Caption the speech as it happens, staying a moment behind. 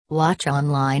Watch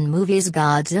online movies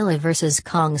Godzilla vs.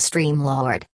 Kong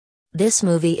Streamlord. This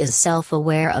movie is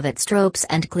self-aware of its tropes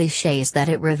and cliches that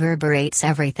it reverberates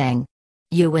everything.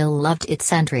 You will love its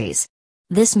entries.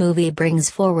 This movie brings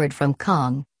forward from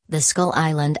Kong, the Skull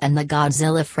Island and the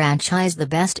Godzilla franchise the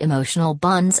best emotional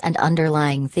bonds and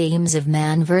underlying themes of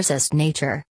man versus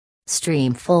nature.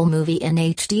 Stream full movie in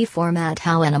HD format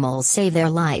how animals save their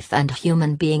life and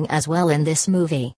human being as well in this movie.